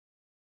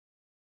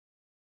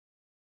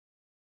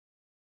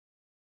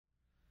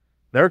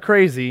They're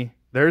crazy,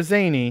 they're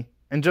zany,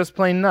 and just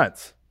plain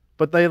nuts.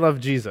 But they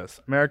love Jesus,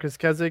 America's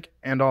Keswick,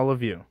 and all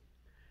of you.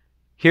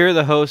 Here are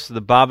the hosts of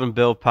the Bob and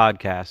Bill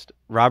podcast,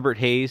 Robert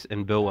Hayes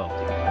and Bill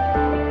Welty.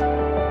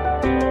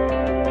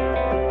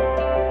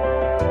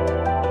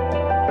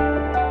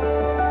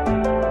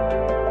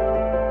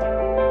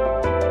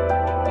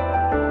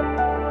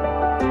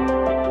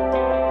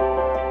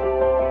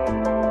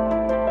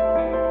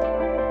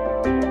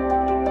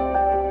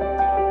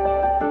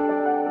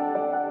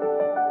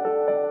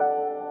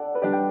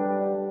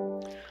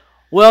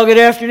 Well, good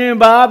afternoon,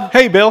 Bob.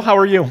 Hey, Bill, how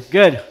are you?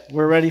 Good.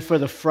 We're ready for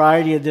the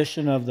Friday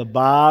edition of the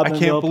Bob and I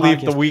Bill can't believe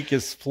podcast. the week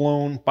has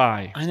flown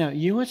by. I know.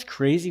 You know what's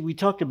crazy? We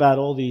talked about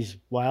all these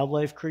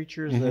wildlife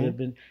creatures that have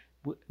been...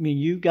 I mean,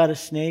 you got a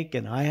snake,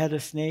 and I had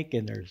a snake,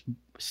 and there's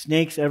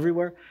snakes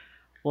everywhere.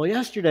 Well,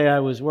 yesterday I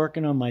was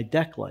working on my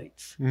deck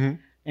lights, and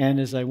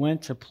as I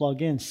went to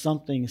plug in,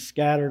 something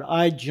scattered.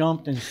 I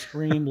jumped and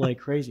screamed like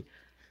crazy.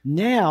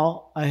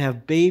 Now I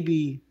have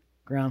baby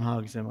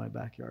groundhogs in my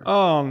backyard.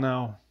 Oh,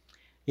 no.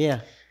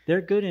 Yeah,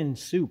 they're good in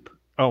soup.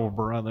 Oh,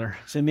 brother.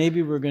 So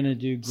maybe we're going to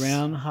do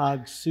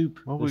groundhog soup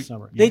this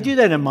summer. Yeah. They do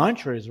that in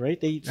Montrose, right?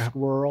 They eat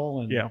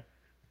squirrel and... Yeah.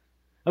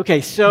 Okay,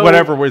 so...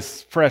 Whatever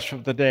was fresh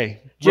of the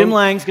day. Jim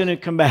Lang's going to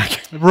come back.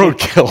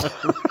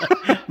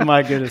 Roadkill.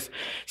 My goodness.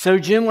 So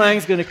Jim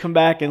Lang's going to come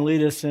back and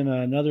lead us in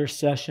another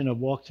session of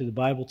Walk Through the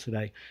Bible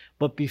today.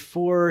 But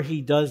before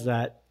he does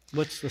that,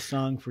 what's the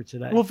song for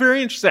today? Well,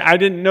 very interesting. I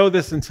didn't know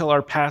this until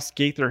our past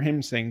Gaither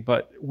hymn sing,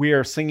 but we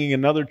are singing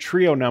another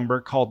trio number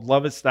called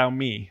Lovest Thou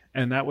Me,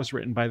 and that was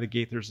written by the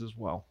Gaithers as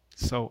well.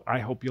 So I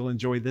hope you'll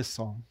enjoy this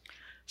song.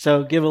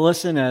 So give a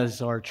listen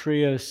as our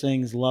trio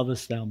sings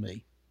Lovest Thou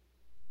Me.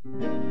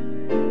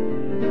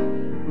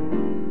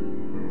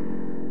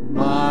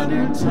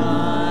 Modern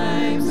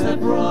times have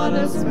brought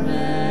us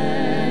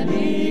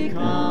many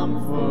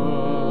comforts.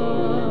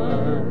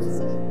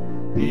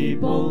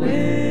 People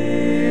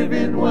live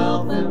in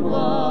wealth and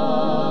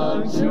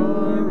luxury,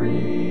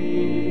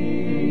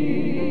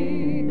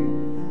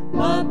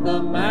 but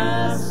the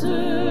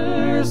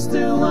Master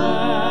still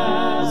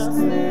asks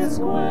this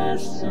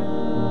question: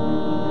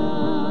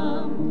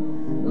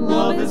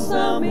 Lovest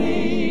thou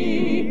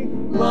me?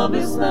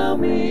 Lovest thou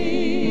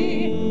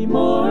me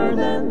more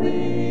than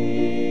these?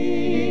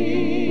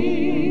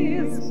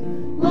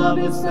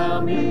 Lovest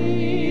thou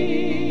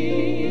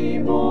me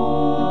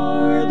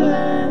more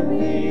than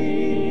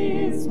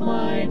these,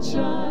 my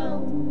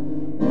child?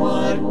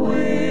 What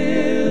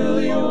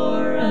will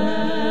your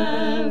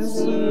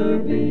answer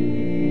be?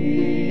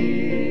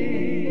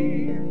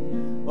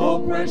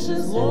 Oh,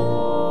 precious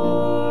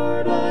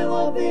Lord, I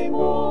love thee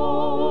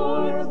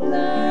more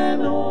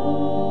than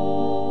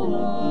all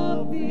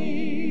of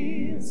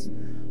these,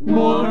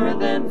 more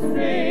than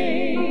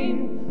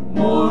fame,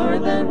 more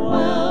than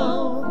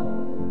wealth,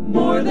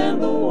 more than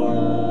the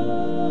world.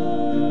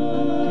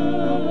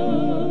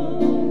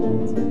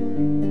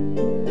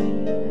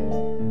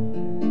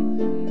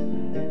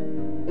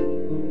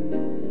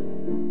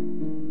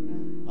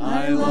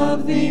 I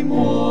love thee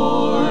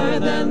more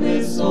than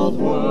this old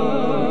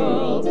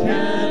world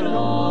can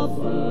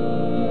offer.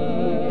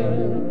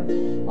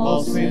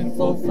 All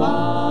sinful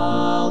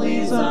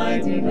follies I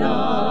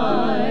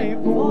deny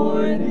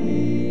for thee.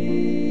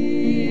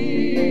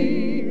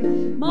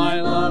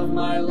 My love,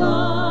 my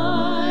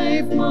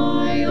life,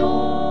 my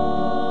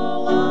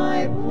all,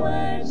 I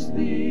pledge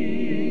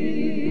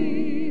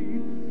thee.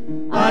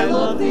 I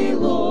love thee,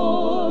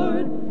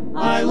 Lord,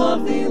 I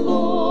love thee,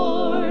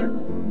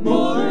 Lord,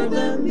 more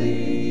than these.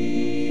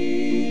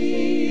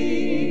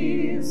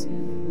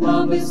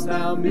 Lovest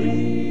thou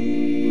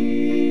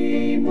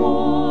me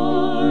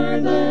more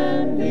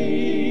than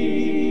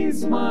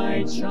these,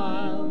 my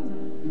child?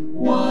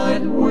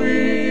 What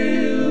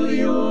will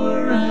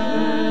your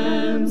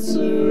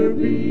answer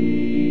be?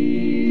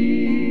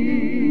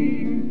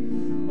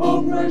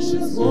 Oh,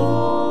 precious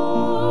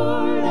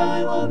Lord,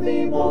 I love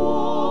thee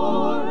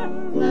more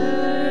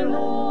than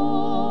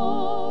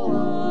all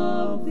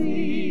of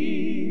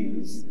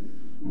these,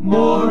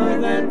 more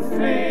than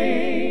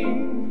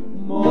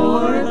fame,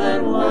 more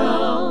than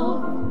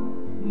wealth,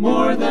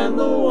 more than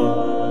the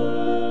world,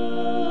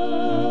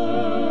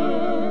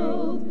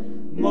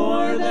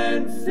 more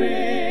than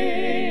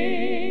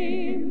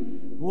fame,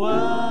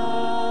 wealth,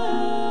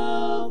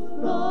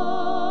 the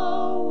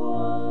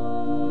world.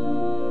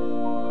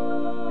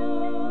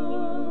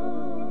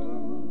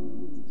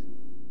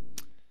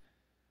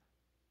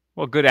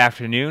 Well, good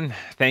afternoon.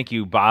 Thank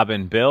you, Bob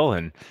and Bill,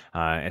 and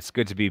it's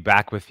good to be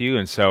back with you.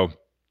 And so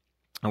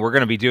we're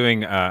going to be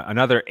doing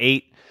another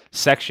 8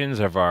 sections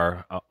of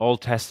our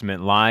Old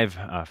Testament live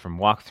from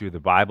Walk Through the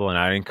Bible. And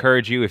I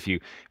encourage you, if you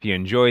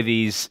enjoy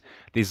these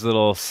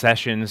little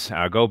sessions,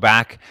 go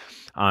back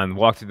on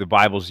Walk Through the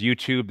Bible's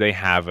YouTube. They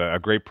have a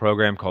great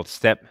program called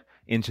Step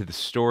into the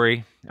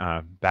story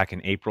back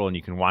in April, and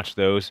you can watch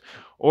those.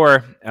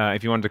 Or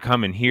if you wanted to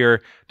come and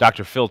hear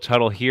Dr. Phil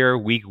Tuttle here,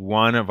 week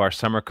 1 of our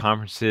summer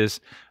conferences,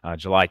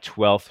 July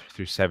 12th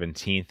through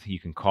 17th, you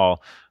can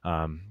call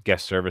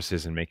guest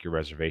services and make your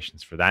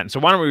reservations for that. And so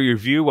why don't we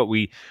review what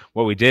we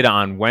did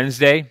on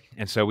Wednesday?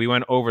 And so we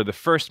went over the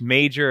first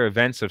major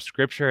events of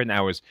Scripture, and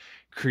that was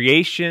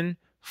creation,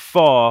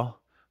 fall,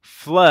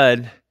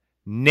 flood,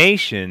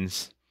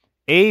 nations,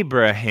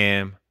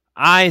 Abraham,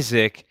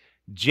 Isaac,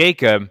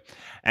 Jacob,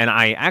 and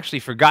I actually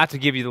forgot to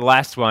give you the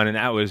last one, and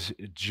that was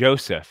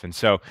Joseph. And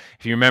so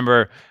if you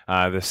remember,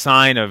 the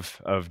sign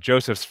of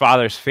Joseph's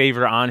father's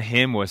favor on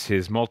him was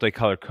his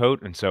multicolored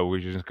coat, and so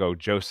we just go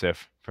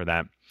Joseph for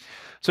that.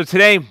 So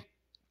today,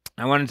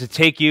 I wanted to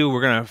take you,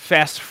 we're going to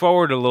fast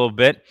forward a little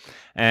bit,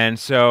 and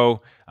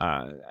so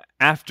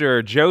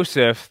after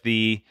Joseph,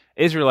 the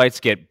Israelites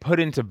get put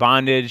into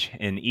bondage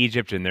in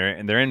Egypt, and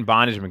they're in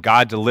bondage, and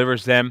God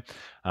delivers them.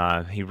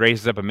 He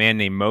raises up a man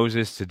named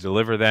Moses to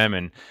deliver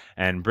them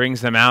and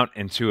brings them out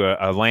into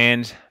a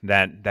land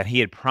that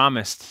he had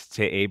promised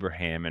to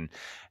Abraham.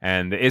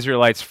 And the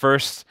Israelites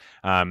first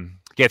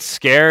get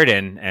scared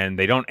and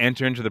they don't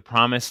enter into the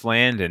promised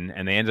land,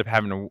 and they end up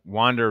having to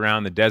wander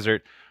around the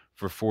desert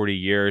for 40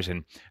 years.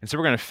 And so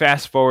we're going to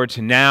fast forward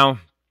to now.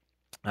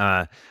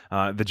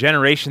 The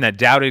generation that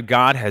doubted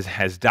God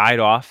has died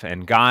off,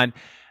 and God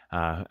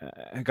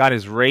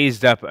has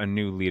raised up a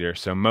new leader.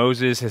 So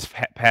Moses has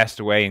passed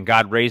away, and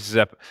God raises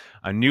up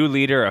a new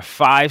leader, a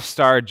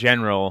 5-star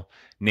general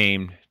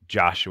named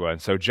Joshua.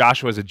 And so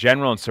Joshua is a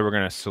general, and so we're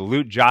going to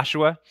salute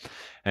Joshua.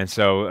 And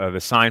so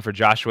the sign for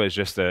Joshua is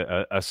just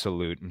a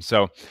salute. And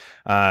so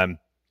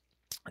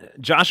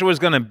Joshua is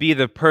going to be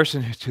the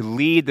person to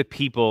lead the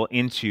people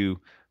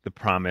into the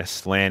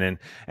promised land,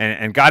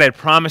 and God had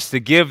promised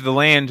to give the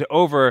land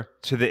over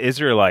to the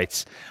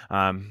Israelites,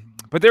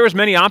 but there was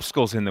many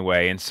obstacles in the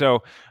way, and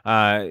so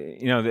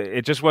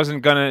it just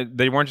wasn't gonna.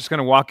 They weren't just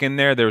gonna walk in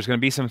there. There was gonna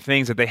be some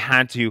things that they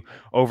had to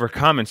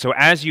overcome, and so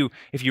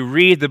if you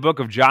read the book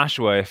of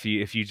Joshua, if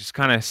you just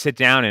kind of sit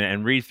down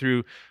and read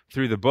through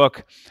the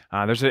book,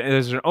 there's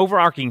an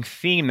overarching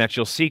theme that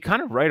you'll see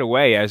kind of right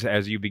away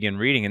as you begin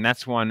reading, and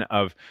that's one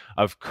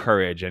of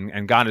courage,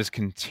 and God is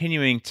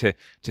continuing to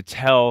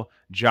tell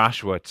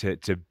Joshua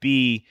to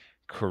be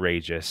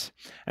courageous.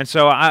 And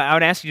so I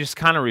would ask you just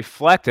kind of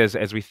reflect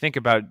as we think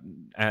about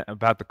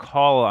the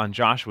call on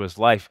Joshua's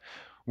life.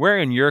 Where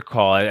in your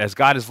call, as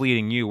God is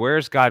leading you, where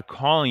is God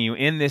calling you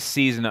in this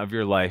season of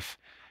your life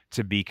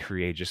to be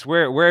courageous?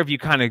 Where have you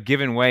kind of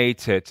given way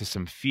to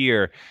some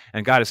fear,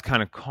 and God is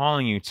kind of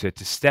calling you to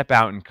step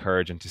out in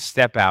courage and to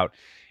step out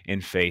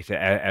in faith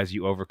as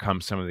you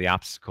overcome some of the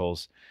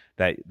obstacles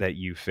that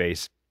you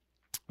face?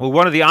 Well,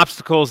 one of the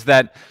obstacles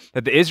that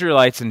the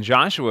Israelites and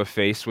Joshua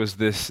faced was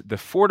the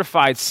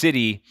fortified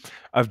city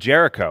of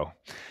Jericho.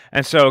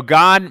 And so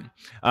God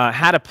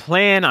had a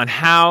plan on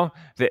how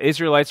the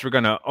Israelites were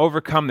going to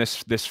overcome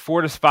this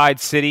fortified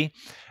city.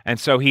 And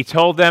so he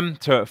told them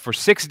for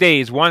 6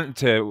 days,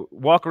 to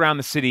walk around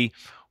the city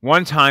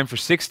one time for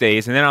 6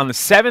 days, and then on the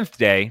 7th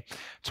day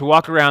to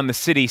walk around the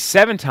city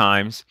 7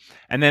 times,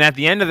 and then at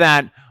the end of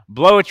that,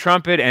 blow a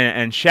trumpet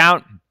and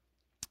shout.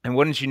 And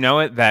wouldn't you know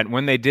it, that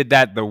when they did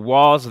that, the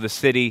walls of the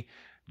city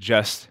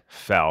just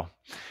fell.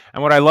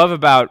 And what I love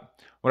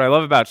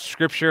about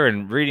Scripture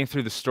and reading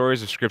through the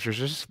stories of Scripture,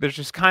 there's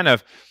just kind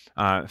of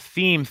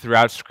theme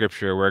throughout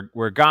Scripture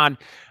where God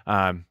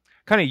kind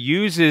of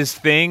uses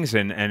things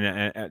and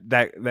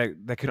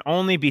that can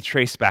only be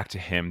traced back to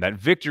Him. That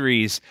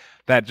victories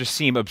that just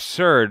seem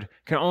absurd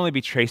can only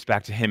be traced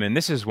back to Him. And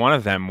this is one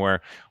of them where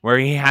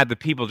He had the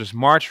people just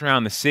march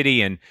around the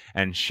city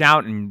and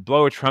shout and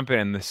blow a trumpet,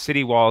 and the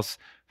city walls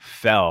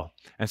fell.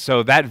 And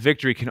so that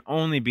victory can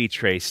only be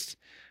traced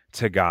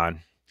to God.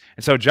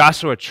 And so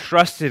Joshua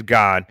trusted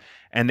God,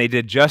 and they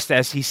did just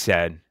as he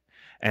said.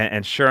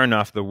 And sure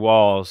enough, the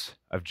walls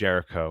of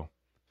Jericho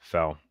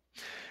fell.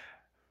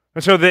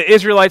 And so the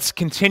Israelites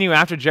continue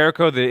after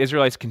Jericho. The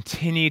Israelites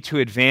continue to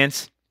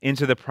advance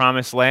into the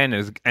promised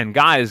land, and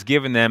God has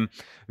given them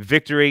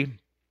victory.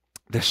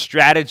 The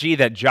strategy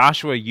that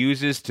Joshua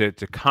uses to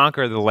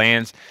conquer the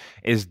lands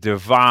is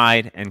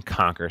divide and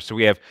conquer. So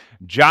we have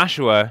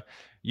Joshua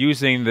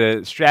using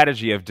the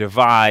strategy of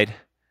divide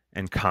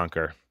and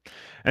conquer.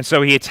 And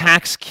so he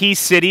attacks key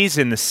cities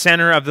in the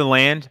center of the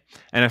land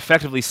and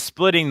effectively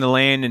splitting the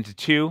land into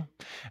 2.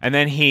 And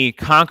then he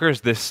conquers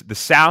the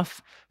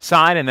south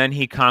side, and then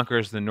he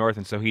conquers the north.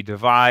 And so he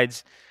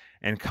divides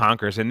and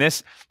conquers. And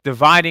this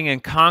dividing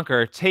and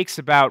conquer takes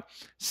about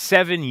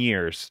 7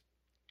 years.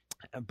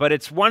 But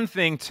it's one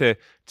thing to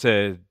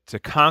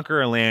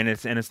conquer a land,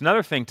 and it's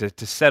another thing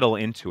to settle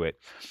into it.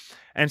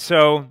 And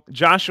so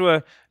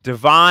Joshua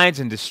divides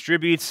and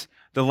distributes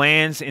the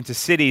lands into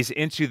cities,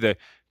 into the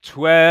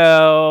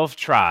 12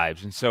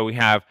 tribes. And so we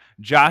have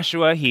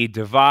Joshua, he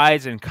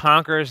divides and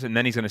conquers, and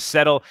then he's going to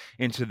settle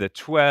into the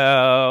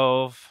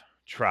 12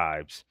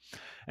 tribes.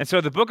 And so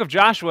the book of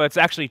Joshua, it's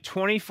actually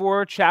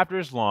 24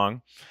 chapters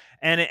long,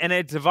 And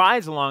it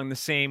divides along the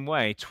same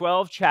way.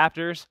 12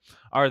 chapters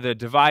are the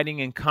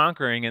dividing and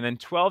conquering, and then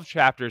 12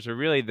 chapters are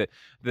really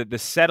the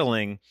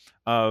settling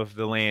of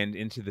the land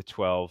into the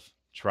 12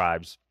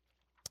 tribes.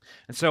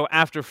 And so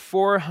after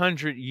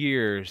 400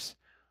 years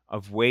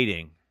of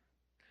waiting,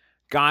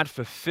 God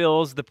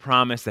fulfills the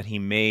promise that he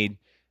made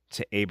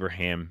to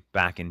Abraham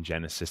back in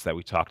Genesis that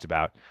we talked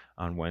about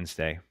on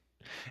Wednesday.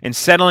 In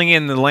settling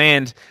in the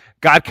land,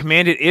 God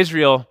commanded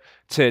Israel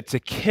to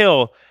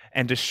kill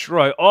and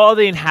destroy all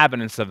the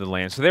inhabitants of the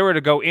land. So they were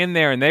to go in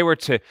there and they were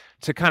to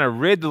kind of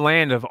rid the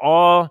land of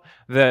all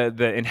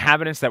the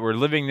inhabitants that were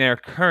living there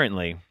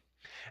currently.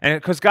 And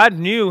because God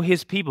knew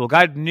his people,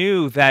 God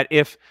knew that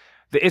if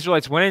the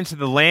Israelites went into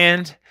the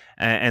land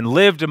and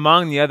lived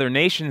among the other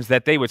nations,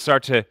 that they would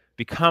start to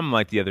become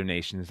like the other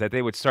nations, that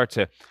they would start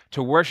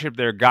to worship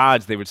their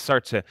gods, they would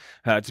start to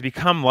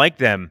become like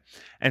them.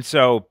 And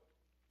so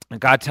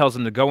God tells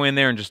them to go in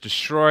there and just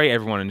destroy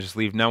everyone and just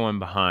leave no one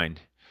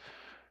behind.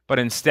 But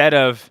instead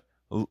of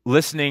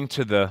listening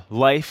to the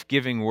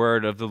life-giving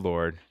word of the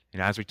Lord,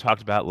 as we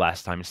talked about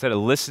last time, instead of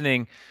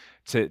listening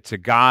to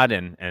God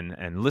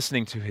and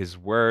listening to his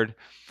word,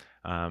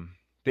 the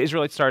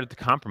Israelites started to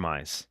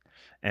compromise.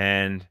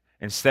 And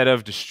instead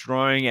of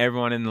destroying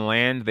everyone in the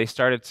land, they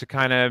started to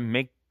kind of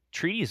make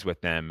treaties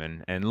with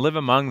them and live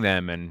among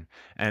them and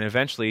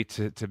eventually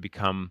to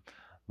become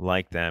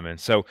like them. And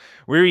so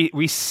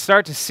we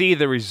start to see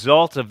the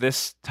result of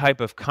this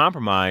type of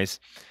compromise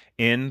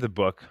in the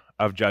book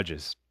of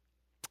Judges.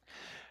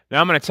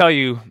 Now I'm going to tell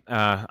you,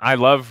 I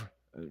love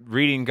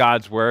reading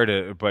God's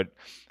word, but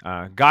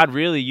God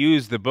really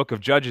used the book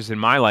of Judges in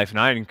my life, and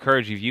I'd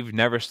encourage you, if you've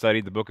never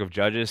studied the book of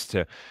Judges,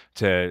 to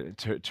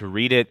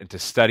read it and to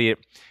study it.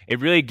 It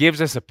really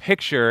gives us a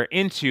picture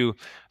into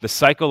the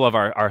cycle of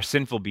our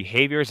sinful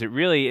behaviors. It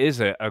really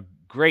is a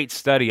great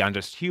study on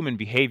just human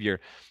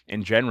behavior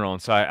in general,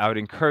 and so I would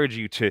encourage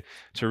you to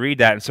read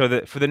that. And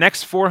so for the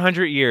next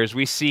 400 years,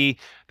 we see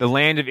the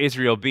land of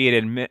Israel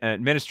being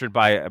administered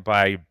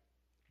by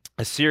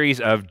a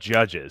series of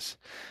judges.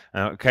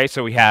 Okay,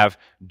 so we have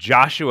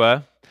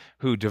Joshua,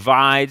 who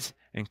divides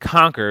and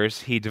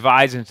conquers. He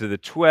divides into the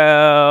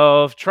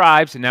 12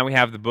 tribes, and now we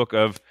have the book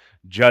of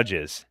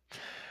Judges.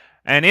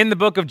 And in the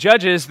book of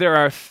Judges, there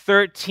are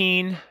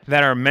 13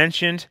 that are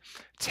mentioned,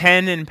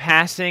 10 in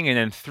passing, and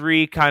then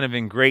 3 kind of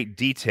in great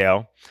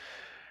detail.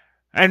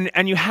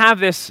 And you have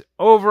this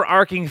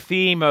overarching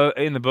theme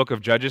in the book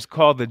of Judges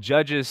called the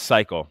Judges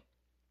cycle.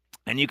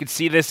 And you can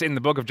see this in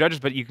the book of Judges,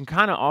 but you can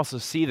kind of also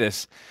see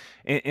this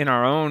in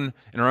our own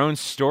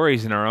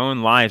stories, in our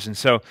own lives. And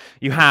so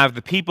you have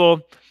the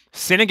people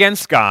sin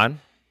against God,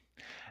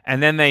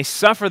 and then they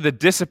suffer the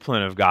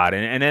discipline of God.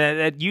 And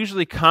it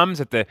usually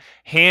comes at the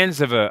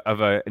hands of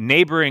a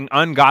neighboring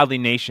ungodly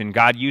nation.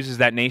 God uses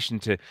that nation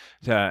to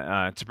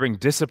bring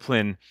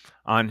discipline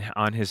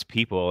on his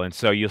people. And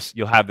so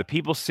you'll have the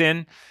people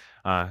sin,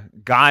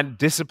 God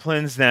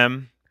disciplines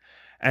them,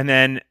 and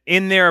then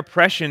in their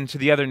oppression to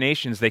the other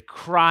nations, they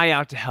cry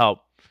out to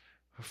help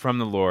from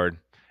the Lord,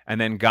 and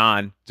then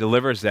God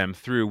delivers them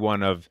through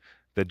one of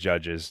the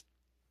judges.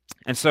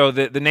 And so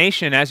the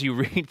nation, as you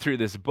read through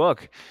this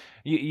book,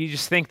 you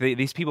just think that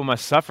these people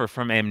must suffer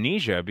from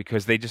amnesia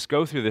because they just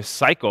go through this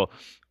cycle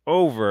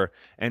over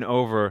and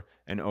over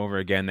and over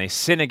again. They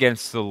sin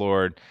against the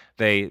Lord.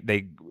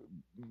 They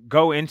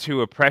go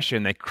into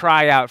oppression. They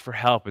cry out for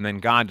help, and then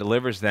God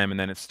delivers them, and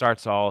then it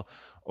starts all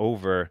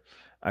over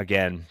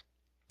again.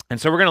 And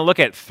so we're going to look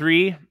at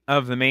 3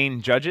 of the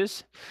main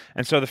judges.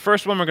 And so the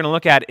first one we're going to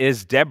look at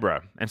is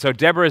Deborah. And so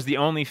Deborah is the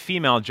only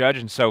female judge.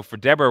 And so for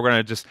Deborah, we're going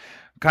to just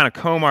kind of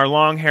comb our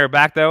long hair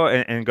back, though,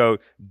 and go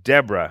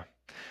Deborah.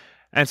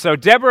 And so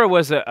Deborah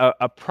was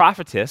a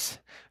prophetess,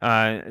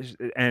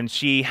 and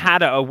she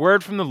had a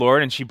word from the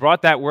Lord, and she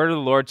brought that word of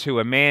the Lord to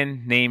a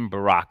man named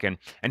Barak. And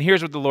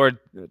here's what the Lord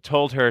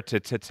told her to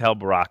tell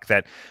Barak,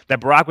 that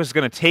Barak was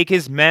going to take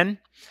his men,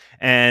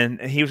 and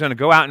he was going to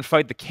go out and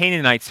fight the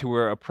Canaanites who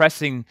were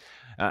oppressing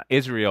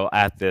Israel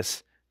at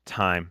this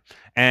time.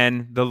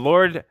 And the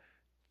Lord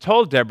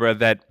told Deborah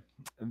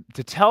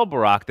to tell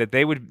Barak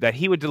that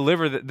he would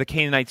deliver the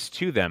Canaanites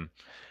to them.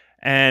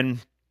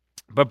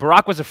 But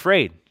Barak was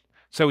afraid.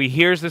 So he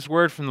hears this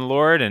word from the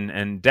Lord,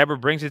 and Deborah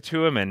brings it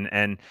to him,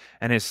 and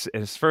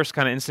his first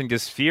kind of instinct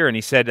is fear, and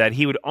he said that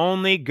he would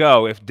only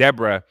go if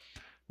Deborah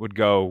would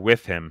go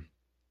with him.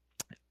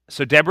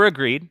 So Deborah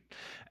agreed,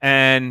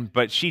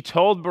 but she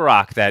told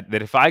Barak that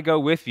if I go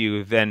with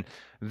you, then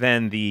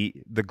the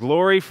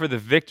glory for the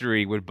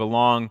victory would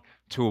belong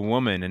to a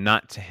woman and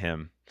not to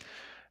him.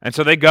 And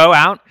so they go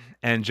out,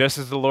 and just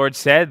as the Lord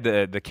said,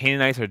 the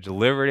Canaanites are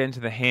delivered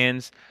into the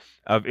hands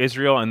of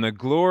Israel, and the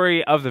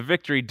glory of the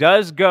victory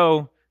does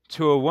go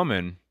to a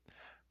woman,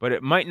 but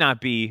it might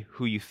not be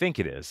who you think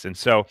it is. And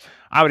so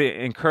I would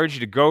encourage you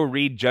to go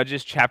read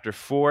Judges chapter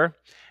 4,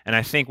 and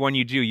I think when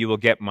you do, you will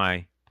get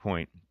my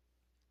point.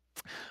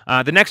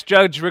 The next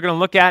judge we're going to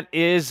look at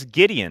is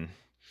Gideon.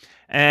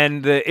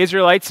 And the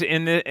Israelites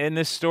in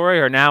this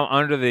story are now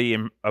under the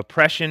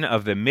oppression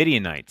of the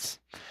Midianites.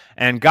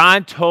 And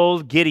God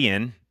told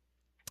Gideon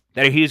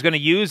that he was going to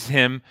use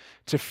him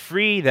to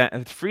free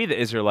the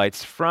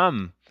Israelites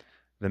from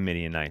the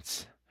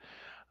Midianites.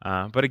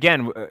 But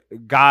again,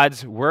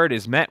 God's word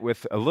is met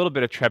with a little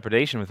bit of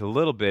trepidation, with a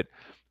little bit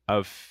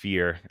of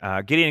fear.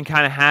 Gideon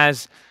kind of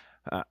has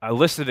a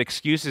list of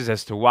excuses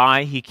as to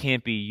why he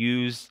can't be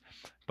used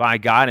by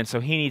God, and so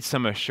he needs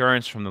some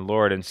assurance from the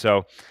Lord. And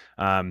so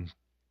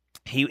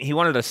he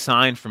wanted a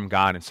sign from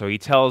God, and so he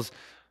tells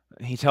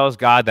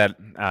God that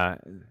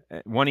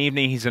one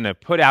evening he's going to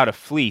put out a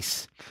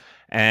fleece,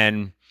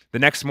 and the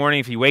next morning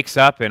if he wakes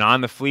up and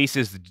on the fleece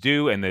is the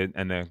dew and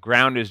the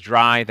ground is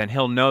dry, then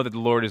he'll know that the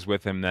Lord is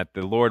with him, that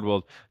the Lord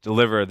will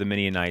deliver the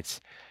Midianites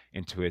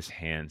into his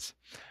hands.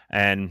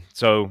 And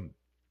so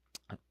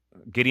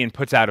Gideon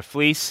puts out a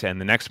fleece,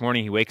 and the next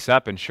morning he wakes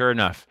up, and sure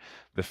enough,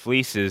 the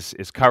fleece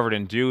is covered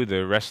in dew,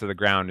 the rest of the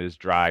ground is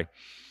dry.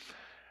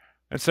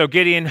 And so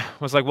Gideon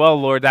was like,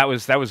 well, Lord, that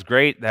was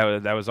great,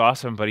 that was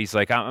awesome, but he's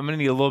like, I'm going to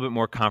need a little bit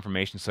more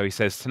confirmation. So he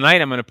says, tonight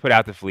I'm going to put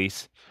out the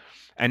fleece,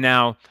 and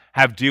now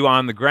have dew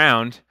on the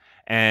ground,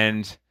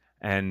 and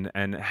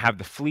have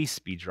the fleece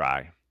be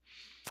dry.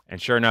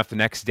 And sure enough, the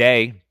next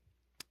day,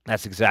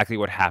 that's exactly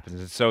what happens.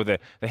 And so the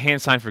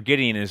hand sign for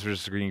Gideon is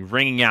just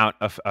wringing out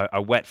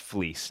a wet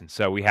fleece. And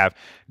so we have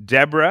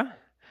Deborah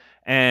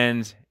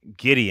and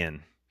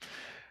Gideon.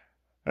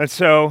 And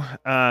so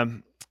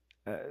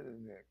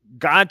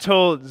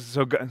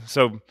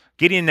so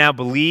Gideon now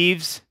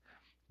believes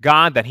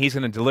God that he's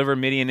going to deliver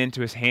Midian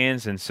into his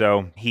hands, and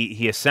so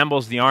he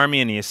assembles the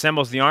army, and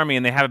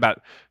they have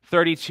about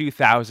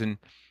 32,000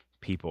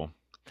 people.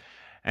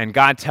 And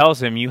God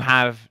tells him, you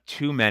have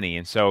too many.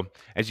 And so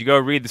as you go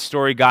read the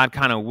story, God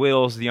kind of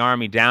wills the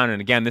army down. And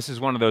again, this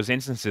is one of those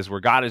instances where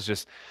God is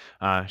just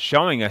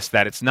showing us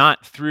that it's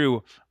not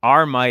through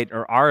our might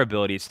or our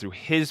ability, it's through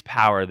his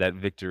power that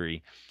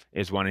victory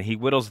is won. And he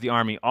whittles the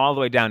army all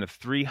the way down to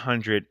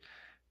 300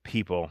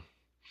 people.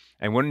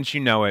 And wouldn't you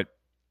know it,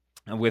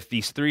 with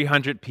these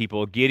 300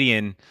 people,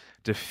 Gideon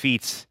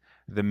defeats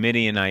the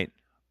Midianite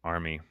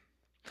army.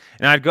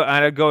 And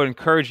I'd go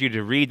encourage you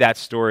to read that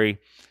story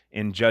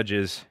in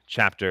Judges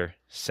chapter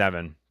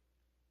 7.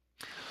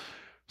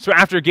 So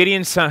after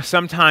Gideon,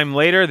 sometime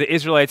later, the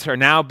Israelites are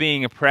now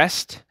being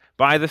oppressed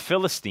by the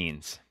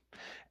Philistines.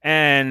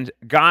 And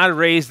God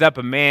raised up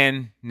a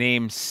man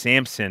named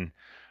Samson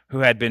who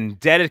had been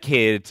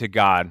dedicated to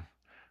God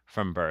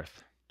from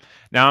birth.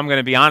 Now, I'm going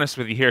to be honest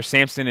with you here.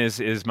 Samson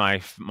is my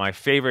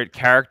favorite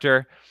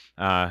character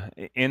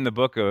in the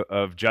book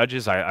of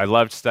Judges. I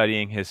loved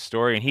studying his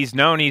story, and he's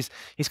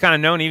kind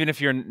of known, even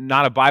if you're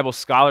not a Bible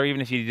scholar, even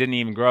if you didn't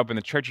even grow up in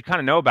the church, you kind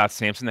of know about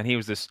Samson, that he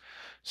was this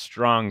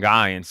strong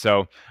guy. And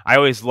so I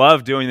always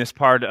love doing this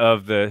part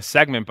of the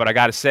segment, but I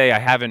got to say I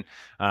haven't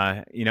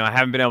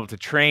been able to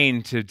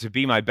train to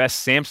be my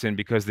best Samson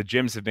because the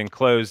gyms have been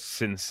closed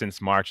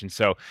since March, and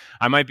so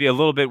I might be a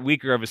little bit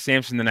weaker of a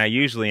Samson than I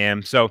usually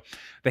am. So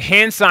the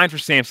hand sign for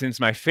Samson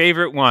is my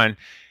favorite one.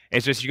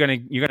 It's just you're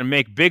gonna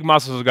make big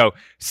muscles go,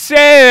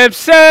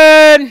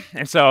 Samson!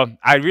 And so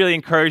I really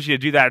encourage you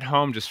to do that at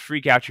home. Just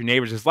freak out your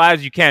neighbors as loud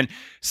as you can.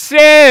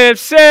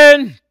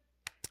 Samson!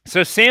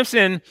 So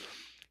Samson,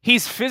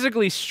 he's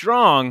physically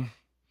strong,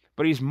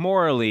 but he's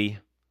morally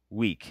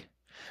weak.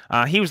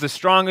 He was the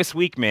strongest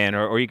weak man,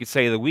 or you could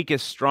say the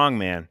weakest strong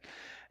man.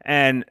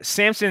 And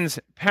Samson's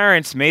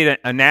parents made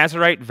a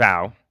Nazirite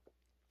vow,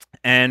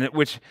 and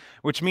which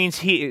means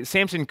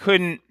Samson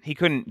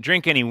couldn't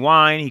drink any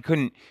wine, he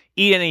couldn't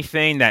eat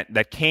anything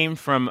that came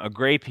from a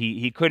grape,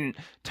 he couldn't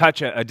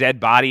touch a dead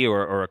body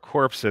or a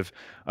corpse of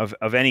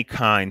any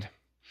kind.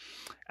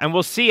 And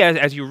we'll see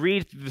as you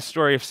read the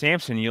story of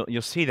Samson,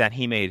 you'll see that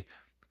he made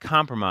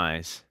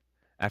compromise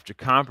after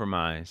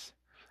compromise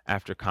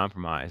after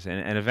compromise,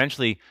 and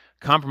eventually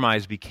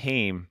compromise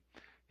became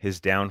his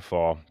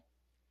downfall.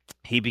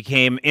 He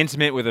became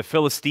intimate with a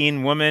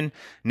Philistine woman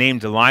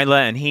named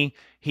Delilah, and he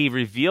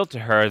revealed to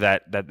her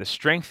that the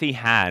strength he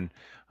had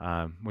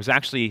was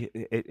actually,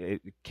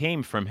 it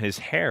came from his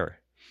hair.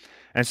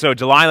 And so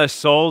Delilah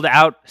sold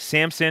out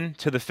Samson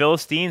to the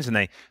Philistines,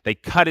 and they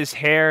cut his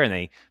hair,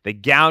 and they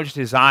gouged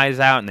his eyes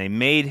out, and they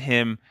made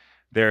him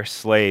their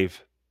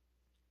slave.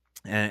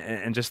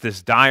 And just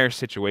this dire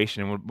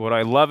situation. And what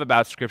I love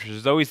about Scriptures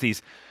is always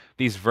these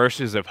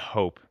verses of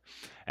hope.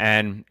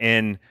 And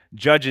in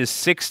Judges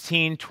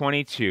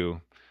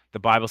 16:22, the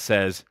Bible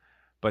says,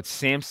 "But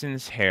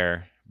Samson's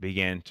hair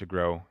began to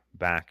grow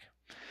back."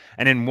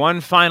 And in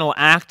one final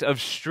act of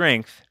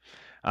strength,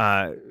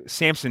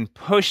 Samson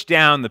pushed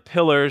down the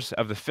pillars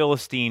of the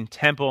Philistine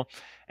temple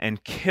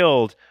and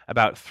killed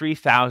about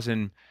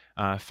 3,000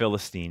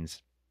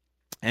 Philistines.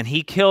 And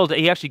he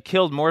actually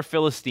killed more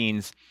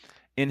Philistines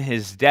in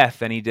his death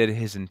than he did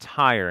his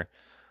entire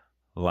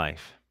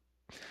life.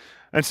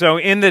 And so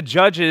in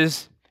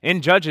Judges,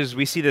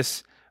 we see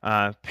this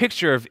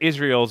picture of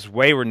Israel's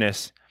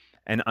waywardness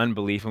and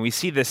unbelief. And we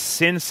see this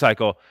sin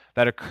cycle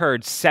that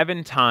occurred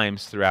 7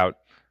 times throughout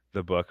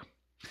the book.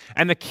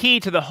 And the key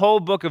to the whole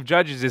book of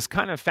Judges is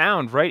kind of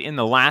found right in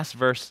the last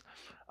verse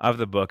of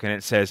the book. And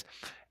it says,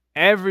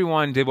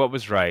 everyone did what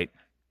was right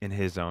in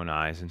his own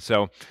eyes. And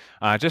so,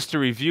 just to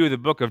review the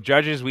book of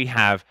Judges, we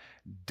have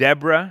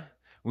Deborah,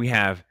 we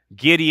have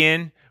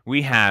Gideon,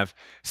 we have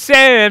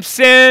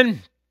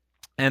Samson,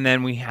 and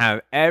then we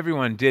have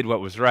everyone did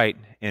what was right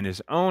in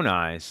his own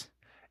eyes,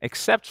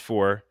 except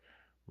for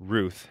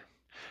Ruth.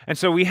 And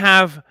so we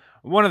have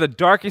one of the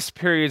darkest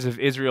periods of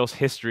Israel's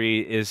history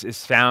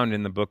is found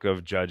in the book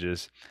of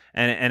Judges,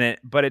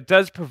 but it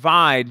does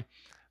provide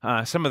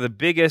some of the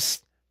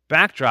biggest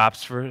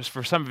backdrops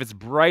for some of its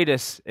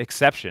brightest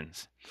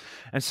exceptions.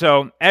 And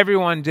so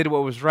everyone did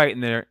what was right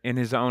in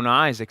his own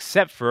eyes,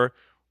 except for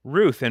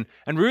Ruth. And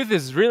Ruth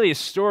is really a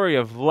story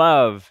of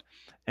love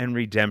and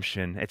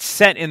redemption. It's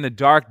set in the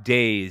dark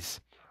days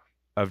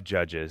of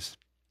Judges.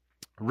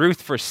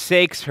 Ruth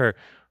forsakes her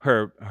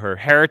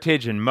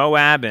heritage in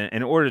Moab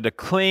in order to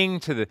cling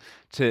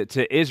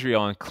to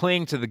Israel and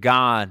cling to the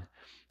God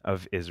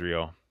of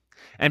Israel.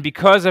 And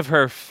because of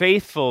her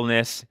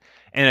faithfulness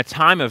in a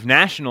time of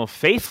national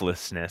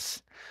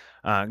faithlessness,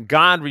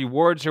 God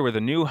rewards her with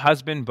a new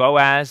husband,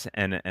 Boaz,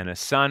 and a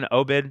son,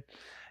 Obed,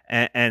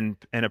 and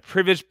a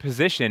privileged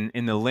position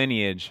in the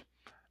lineage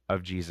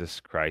of Jesus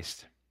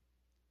Christ.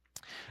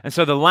 And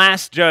so the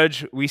last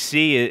judge we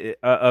see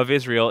of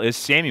Israel is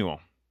Samuel.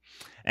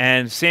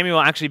 And Samuel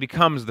actually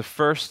becomes the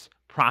first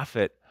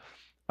prophet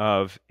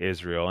of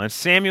Israel. And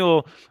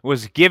Samuel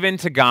was given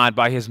to God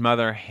by his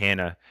mother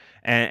Hannah.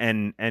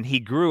 And he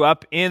grew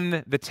up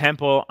in the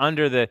temple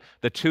under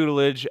the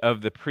tutelage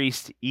of the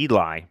priest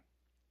Eli.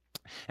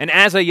 And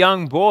as a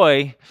young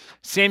boy,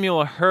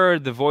 Samuel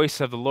heard the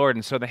voice of the Lord.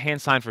 And so the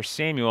hand sign for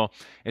Samuel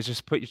is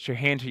just put your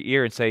hand to your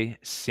ear and say,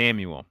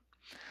 Samuel.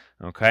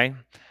 Okay?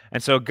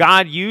 And so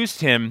God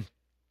used him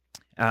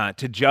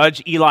to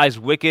judge Eli's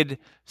wicked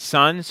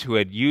sons who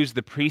had used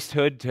the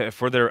priesthood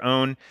for their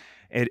own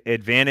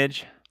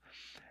advantage.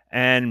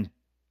 And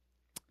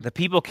the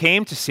people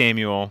came to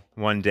Samuel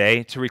one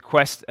day to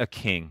request a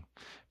king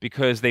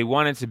because they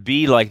wanted to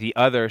be like the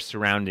other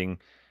surrounding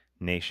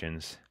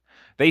nations.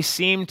 They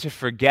seemed to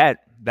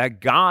forget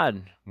that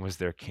God was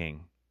their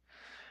king.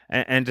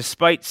 And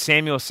despite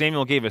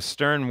Samuel gave a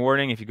stern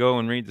warning. If you go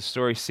and read the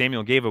story,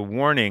 Samuel gave a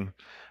warning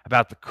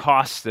about the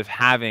cost of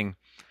having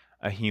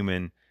a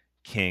human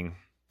king.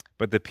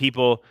 But the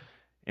people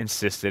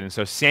insisted. And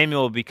so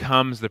Samuel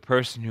becomes the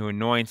person who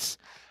anoints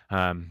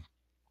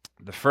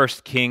the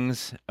first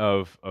kings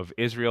of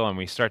Israel. And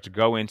we start to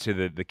go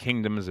into the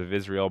kingdoms of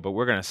Israel. But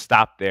we're going to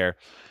stop there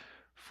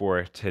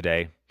for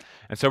today.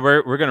 And so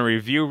we're going to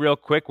review real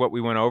quick what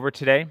we went over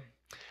today.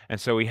 And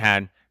so we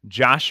had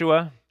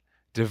Joshua,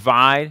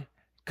 divide,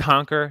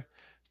 conquer,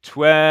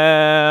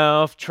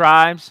 12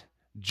 tribes,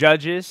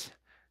 Judges,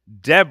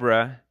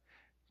 Deborah,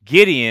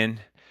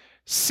 Gideon,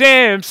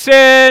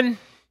 Samson.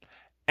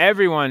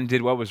 Everyone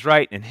did what was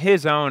right in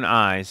his own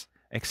eyes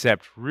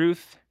except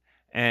Ruth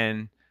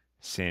and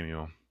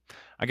Samuel.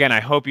 Again, I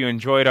hope you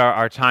enjoyed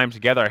our time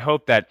together. I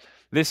hope that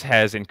this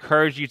has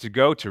encouraged you to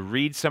go to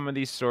read some of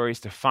these stories,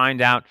 to find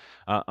out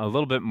a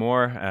little bit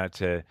more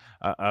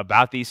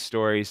about these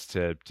stories,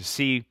 to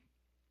see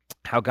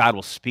how God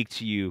will speak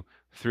to you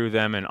through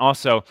them. And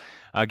also,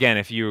 again,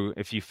 if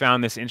you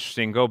found this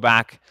interesting, go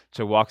back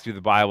to Walk Through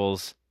the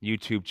Bible's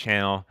YouTube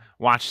channel,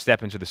 watch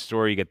Step Into the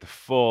Story. You get the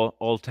full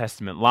Old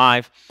Testament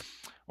live,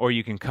 or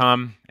you can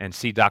come and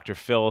see Dr.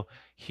 Phil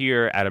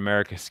here at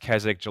America's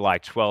Keswick, July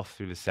 12th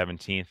through the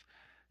 17th.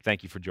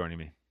 Thank you for joining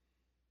me.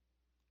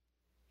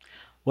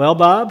 Well,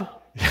 Bob,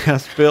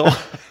 Yes, Bill.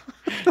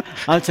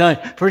 I'm telling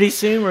you, pretty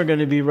soon we're going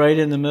to be right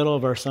in the middle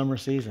of our summer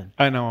season.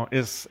 I know.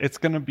 It's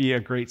going to be a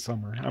great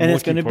summer. And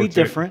it's going to be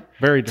different.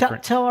 Very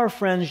different. Tell our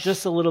friends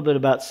just a little bit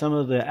about some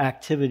of the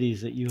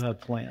activities that you have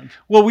planned.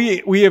 Well,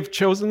 we have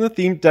chosen the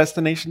theme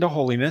Destination to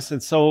Holiness,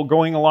 and so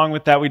going along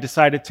with that, we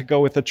decided to go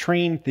with a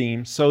train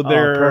theme. So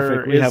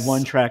perfect. We have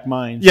one-track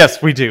minds.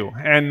 Yes, we do.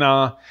 And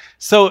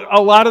so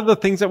a lot of the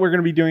things that we're going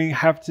to be doing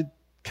have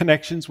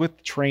connections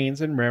with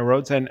trains and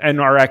railroads, and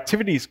our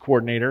activities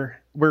coordinator,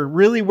 we're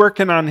really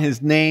working on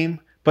his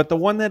name, but the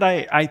one that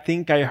I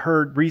think I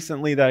heard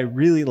recently that I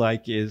really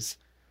like is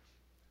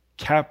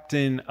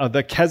Captain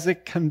the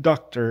Keswick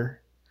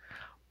conductor,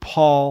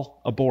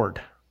 Paul Aboard.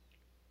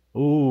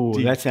 Ooh,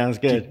 that sounds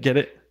good. Get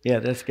it? Yeah,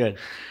 that's good.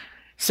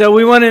 So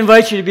we want to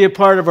invite you to be a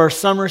part of our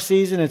summer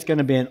season. It's going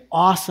to be an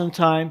awesome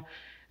time.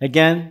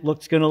 Again,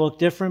 it's going to look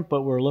different,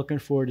 but we're looking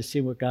forward to see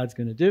what God's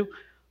going to do.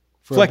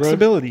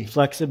 Flexibility.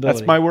 Flexibility.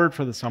 That's my word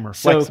for the summer.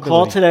 So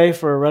call today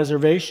for a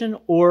reservation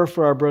or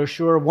for our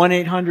brochure,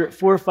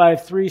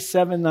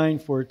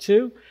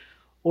 1-800-453-7942,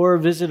 or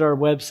visit our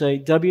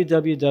website,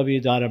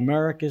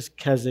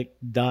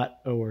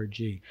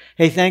 www.americaskeswick.org.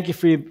 Hey, thank you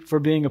for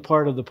being a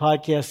part of the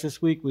podcast this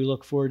week. We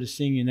look forward to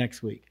seeing you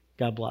next week.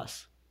 God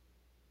bless.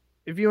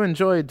 If you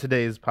enjoyed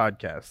today's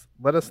podcast,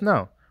 let us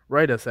know.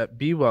 Write us at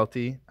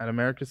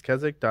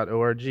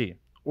bewelty@americaskeswick.org,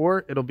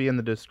 or it'll be in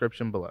the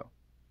description below.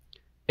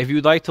 If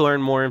you'd like to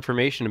learn more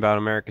information about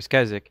America's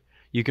Keswick,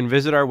 you can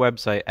visit our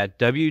website at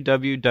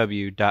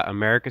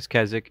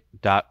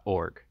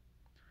www.americaskeswick.org.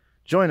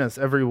 Join us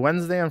every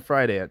Wednesday and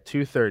Friday at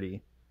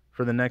 2:30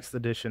 for the next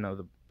edition of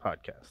the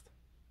podcast.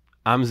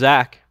 I'm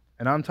Zach.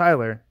 And I'm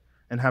Tyler,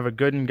 and have a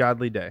good and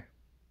godly day.